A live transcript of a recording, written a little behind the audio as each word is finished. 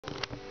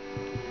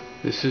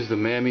This is the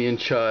MAMMY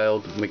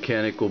Child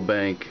mechanical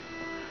bank,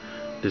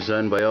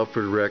 designed by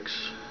Kyser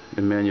Rex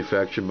and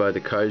manufactured by the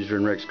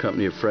Kyser Rex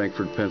Company of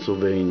Frankfort,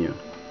 Pennsylvania.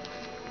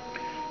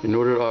 In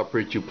order to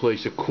operate, you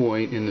place a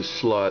coin in the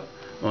slot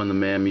on the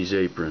Mammy's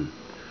apron,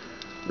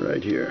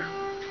 right here.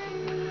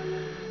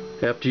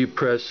 After you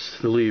press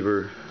the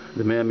lever,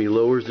 the Mammy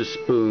lowers the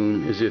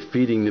spoon as if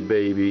feeding the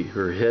baby.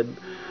 Her head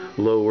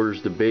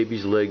lowers, the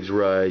baby's legs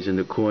rise, and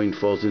the coin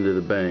falls into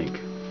the bank,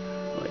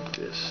 like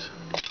this.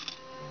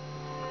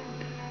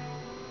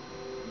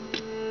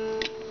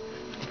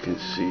 You can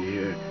see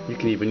here, you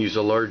can even use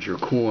a larger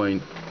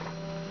coin.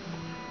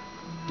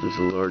 There's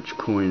a large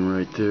coin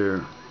right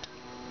there.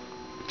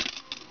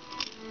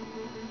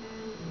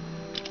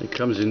 It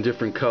comes in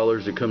different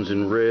colors. It comes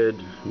in red,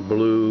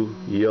 blue,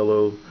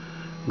 yellow,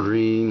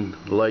 green,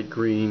 light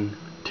green,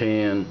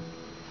 tan.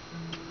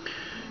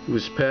 It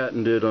was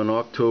patented on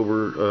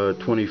October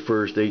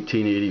 21st,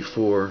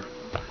 1884.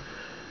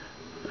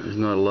 There's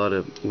not a lot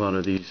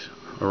of these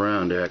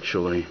around,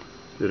 actually,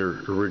 that are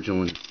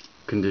original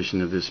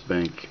condition of this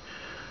bank.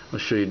 I'll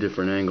show you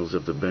different angles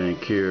of the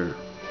bank here.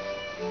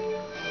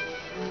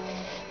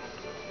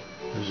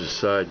 There's a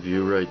side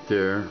view right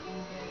there,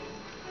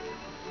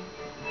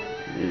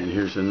 and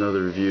here's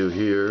another view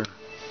here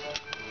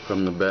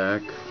from the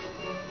back,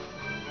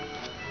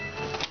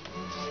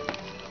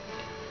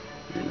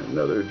 and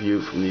another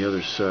view from the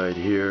other side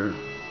here.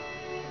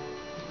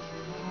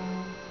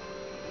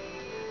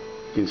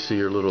 You can see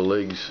her little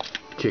legs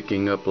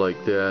kicking up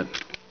like that.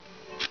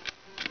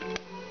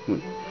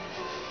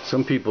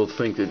 Some people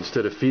think that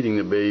instead of feeding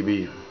the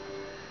baby,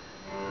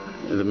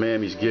 the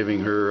Mammy's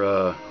giving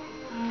her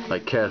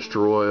like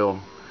castor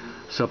oil,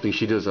 something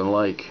she doesn't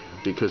like,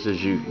 because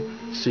as you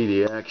see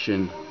the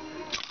action,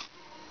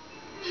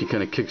 she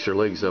kind of kicks her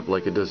legs up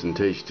like it doesn't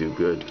taste too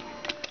good.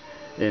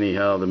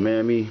 Anyhow, the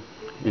Mammy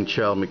and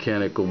Child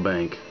Mechanical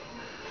Bank,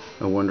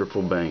 a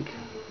wonderful bank.